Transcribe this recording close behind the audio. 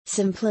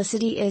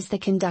Simplicity is the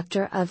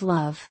conductor of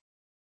love.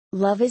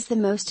 Love is the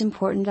most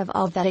important of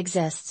all that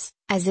exists,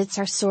 as it's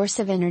our source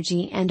of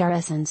energy and our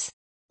essence.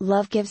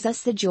 Love gives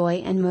us the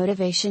joy and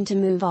motivation to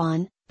move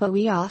on, but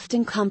we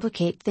often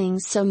complicate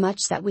things so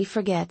much that we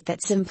forget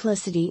that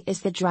simplicity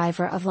is the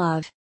driver of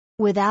love.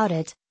 Without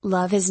it,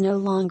 love is no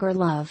longer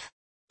love.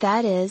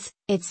 That is,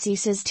 it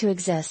ceases to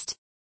exist.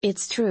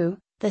 It's true,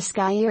 the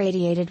sky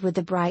irradiated with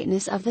the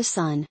brightness of the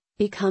sun,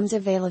 becomes a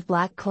veil of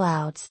black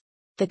clouds.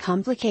 The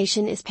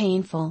complication is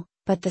painful,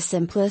 but the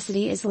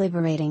simplicity is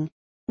liberating.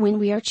 When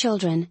we are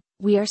children,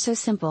 we are so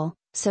simple,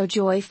 so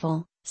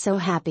joyful, so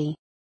happy.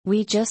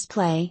 We just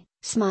play,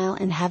 smile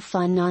and have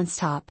fun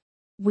non-stop.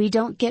 We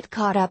don't get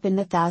caught up in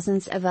the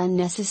thousands of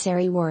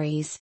unnecessary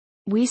worries.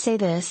 We say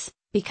this,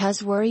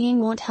 because worrying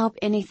won't help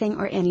anything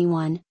or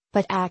anyone,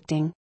 but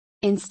acting.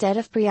 Instead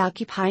of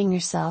preoccupying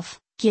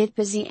yourself, get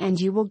busy and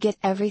you will get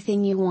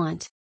everything you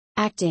want.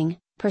 Acting,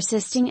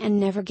 persisting and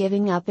never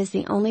giving up is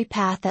the only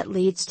path that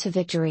leads to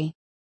victory.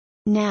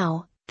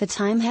 Now, the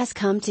time has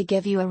come to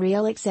give you a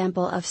real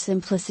example of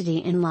simplicity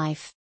in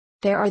life.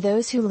 There are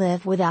those who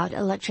live without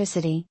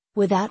electricity,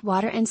 without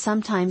water and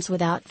sometimes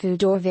without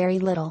food or very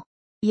little.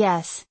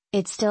 Yes,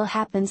 it still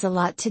happens a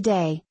lot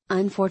today,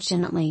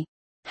 unfortunately.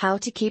 How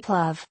to keep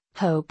love,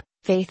 hope,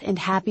 faith and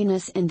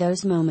happiness in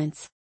those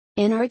moments.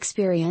 In our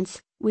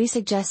experience, we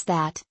suggest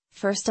that,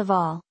 first of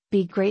all,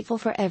 be grateful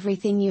for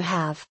everything you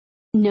have.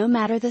 No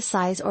matter the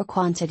size or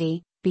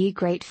quantity, be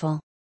grateful.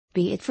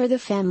 Be it for the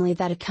family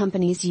that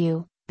accompanies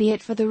you, be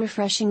it for the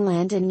refreshing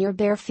land in your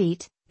bare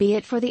feet, be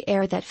it for the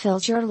air that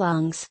fills your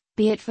lungs,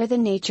 be it for the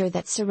nature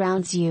that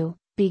surrounds you,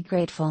 be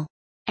grateful.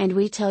 And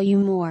we tell you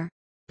more.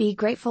 Be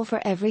grateful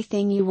for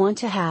everything you want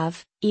to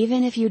have,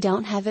 even if you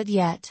don't have it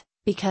yet,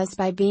 because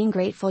by being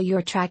grateful you're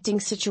attracting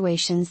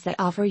situations that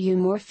offer you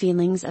more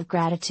feelings of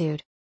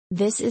gratitude.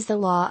 This is the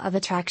law of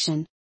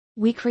attraction.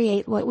 We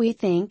create what we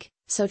think,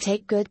 so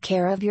take good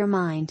care of your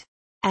mind.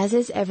 As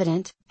is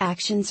evident,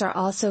 actions are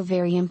also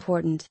very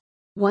important.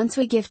 Once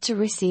we give to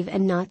receive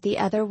and not the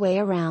other way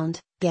around,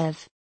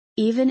 give.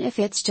 Even if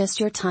it's just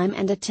your time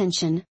and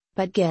attention,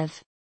 but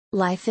give.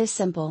 Life is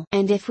simple.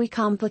 And if we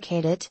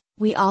complicate it,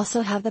 we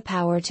also have the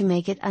power to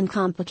make it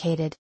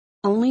uncomplicated.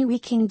 Only we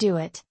can do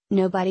it,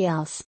 nobody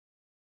else.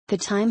 The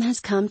time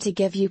has come to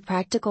give you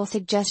practical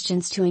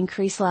suggestions to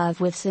increase love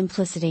with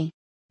simplicity.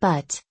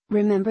 But,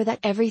 remember that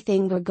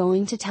everything we're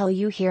going to tell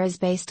you here is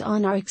based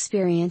on our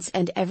experience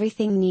and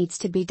everything needs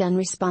to be done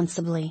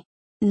responsibly.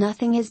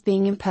 Nothing is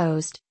being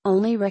imposed,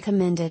 only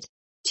recommended.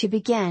 To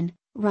begin,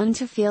 run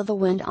to feel the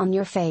wind on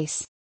your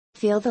face.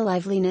 Feel the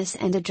liveliness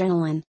and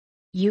adrenaline.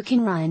 You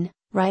can run,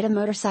 ride a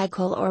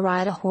motorcycle or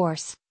ride a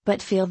horse,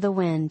 but feel the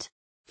wind.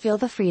 Feel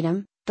the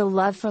freedom, the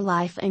love for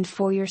life and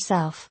for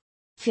yourself.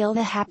 Feel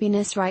the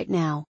happiness right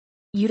now.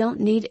 You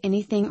don't need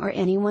anything or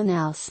anyone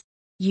else.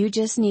 You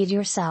just need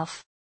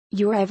yourself.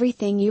 You're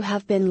everything you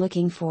have been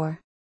looking for.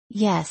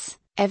 Yes,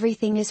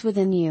 everything is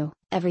within you,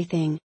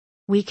 everything.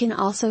 We can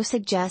also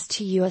suggest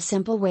to you a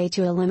simple way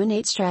to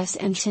eliminate stress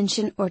and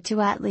tension or to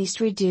at least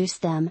reduce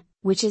them,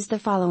 which is the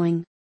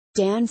following.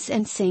 Dance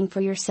and sing for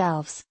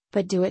yourselves,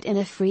 but do it in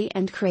a free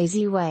and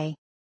crazy way.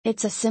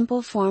 It's a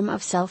simple form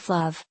of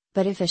self-love,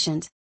 but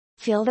efficient.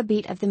 Feel the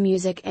beat of the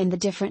music and the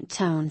different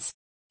tones.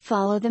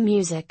 Follow the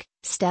music,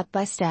 step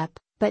by step,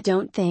 but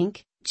don't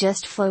think,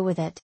 just flow with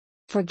it.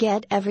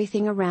 Forget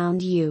everything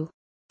around you.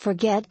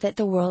 Forget that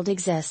the world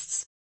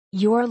exists.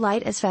 You're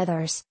light as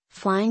feathers,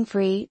 flying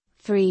free,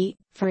 free,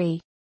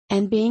 free.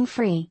 And being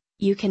free,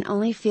 you can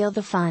only feel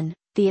the fun,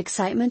 the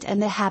excitement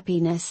and the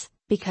happiness,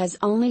 because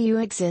only you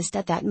exist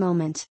at that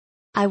moment.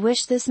 I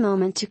wish this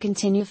moment to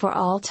continue for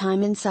all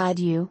time inside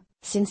you,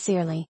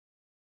 sincerely.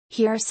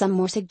 Here are some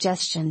more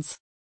suggestions.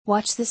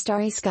 Watch the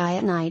starry sky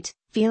at night,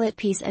 feel at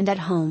peace and at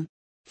home.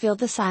 Feel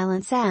the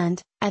silence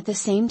and, at the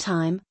same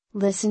time,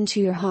 listen to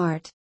your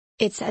heart.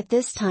 It's at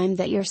this time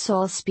that your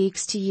soul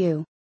speaks to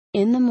you.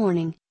 In the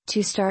morning,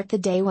 to start the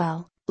day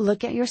well,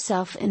 look at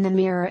yourself in the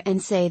mirror and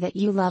say that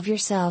you love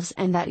yourselves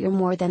and that you're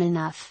more than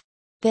enough.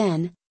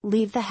 Then,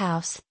 leave the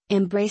house,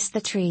 embrace the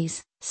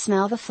trees,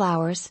 smell the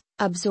flowers,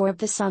 absorb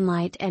the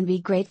sunlight and be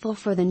grateful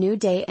for the new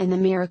day and the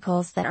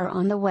miracles that are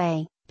on the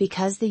way,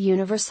 because the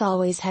universe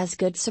always has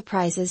good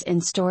surprises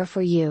in store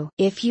for you.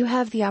 If you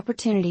have the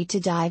opportunity to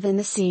dive in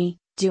the sea,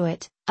 do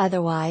it,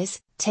 otherwise,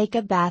 take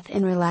a bath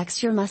and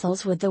relax your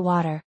muscles with the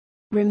water.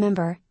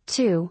 Remember,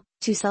 too,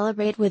 to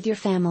celebrate with your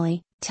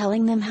family,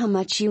 telling them how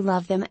much you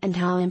love them and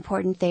how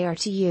important they are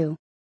to you.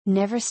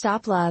 Never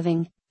stop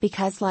loving,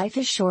 because life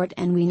is short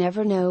and we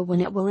never know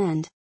when it will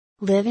end.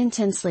 Live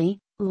intensely,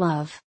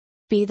 love.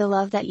 Be the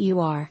love that you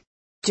are.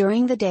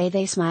 During the day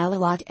they smile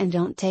a lot and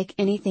don't take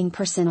anything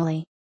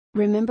personally.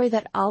 Remember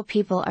that all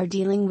people are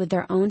dealing with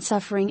their own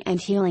suffering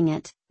and healing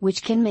it,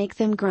 which can make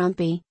them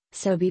grumpy,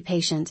 so be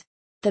patient.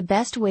 The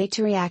best way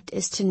to react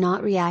is to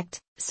not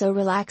react, so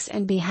relax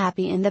and be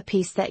happy in the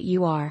peace that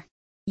you are.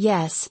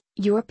 Yes,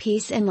 your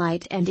peace and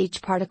light and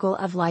each particle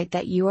of light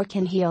that you are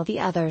can heal the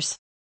others.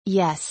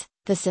 Yes,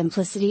 the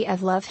simplicity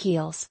of love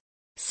heals.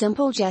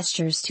 Simple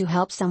gestures to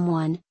help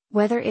someone,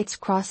 whether it's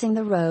crossing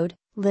the road,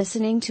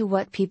 listening to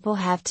what people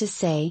have to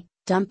say,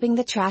 dumping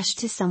the trash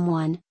to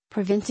someone,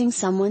 preventing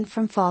someone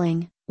from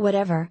falling,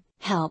 whatever,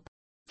 help.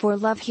 For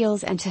love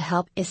heals, and to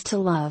help is to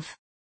love.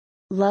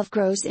 Love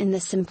grows in the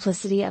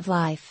simplicity of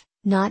life,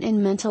 not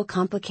in mental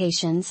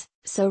complications,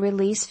 so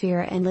release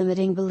fear and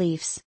limiting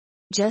beliefs.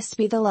 Just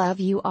be the love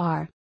you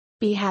are.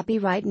 Be happy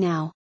right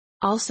now.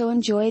 Also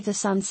enjoy the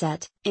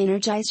sunset,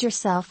 energize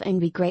yourself and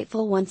be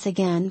grateful once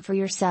again for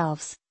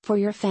yourselves, for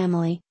your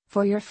family,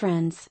 for your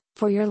friends,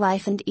 for your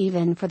life, and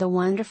even for the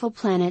wonderful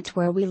planet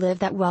where we live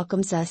that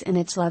welcomes us in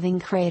its loving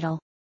cradle.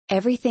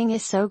 Everything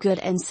is so good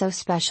and so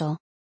special.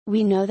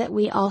 We know that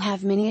we all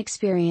have many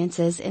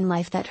experiences in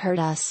life that hurt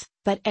us,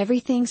 but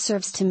everything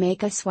serves to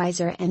make us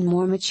wiser and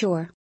more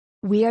mature.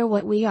 We are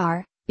what we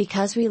are,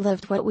 because we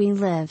lived what we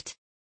lived.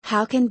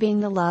 How can being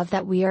the love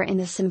that we are in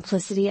the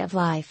simplicity of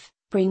life,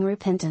 bring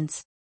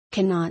repentance?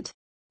 Cannot.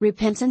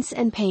 Repentance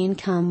and pain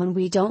come when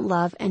we don't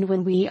love and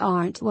when we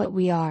aren't what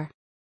we are.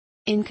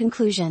 In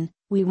conclusion,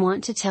 we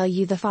want to tell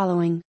you the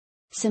following.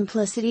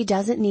 Simplicity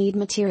doesn't need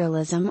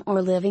materialism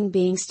or living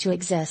beings to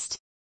exist.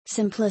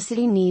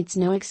 Simplicity needs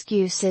no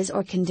excuses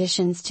or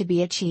conditions to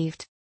be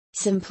achieved.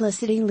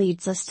 Simplicity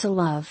leads us to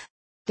love.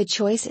 The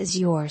choice is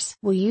yours.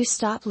 Will you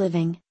stop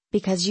living,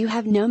 because you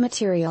have no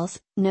materials,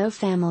 no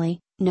family,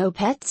 no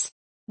pets?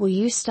 Will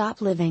you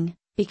stop living,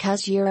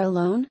 because you're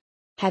alone?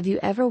 Have you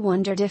ever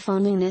wondered if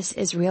loneliness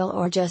is real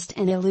or just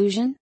an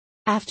illusion?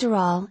 After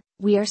all,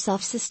 we are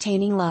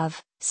self-sustaining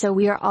love, so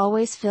we are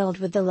always filled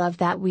with the love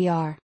that we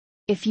are.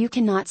 If you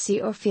cannot see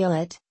or feel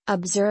it,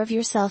 observe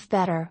yourself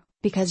better,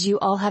 because you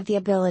all have the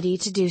ability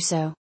to do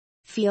so.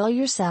 Feel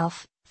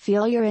yourself,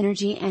 feel your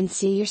energy, and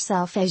see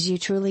yourself as you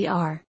truly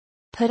are.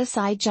 Put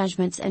aside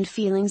judgments and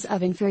feelings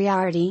of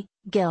inferiority,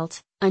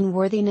 guilt,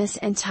 unworthiness,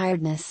 and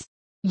tiredness.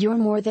 You're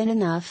more than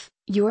enough,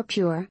 you're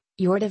pure,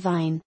 you're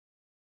divine.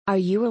 Are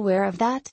you aware of that?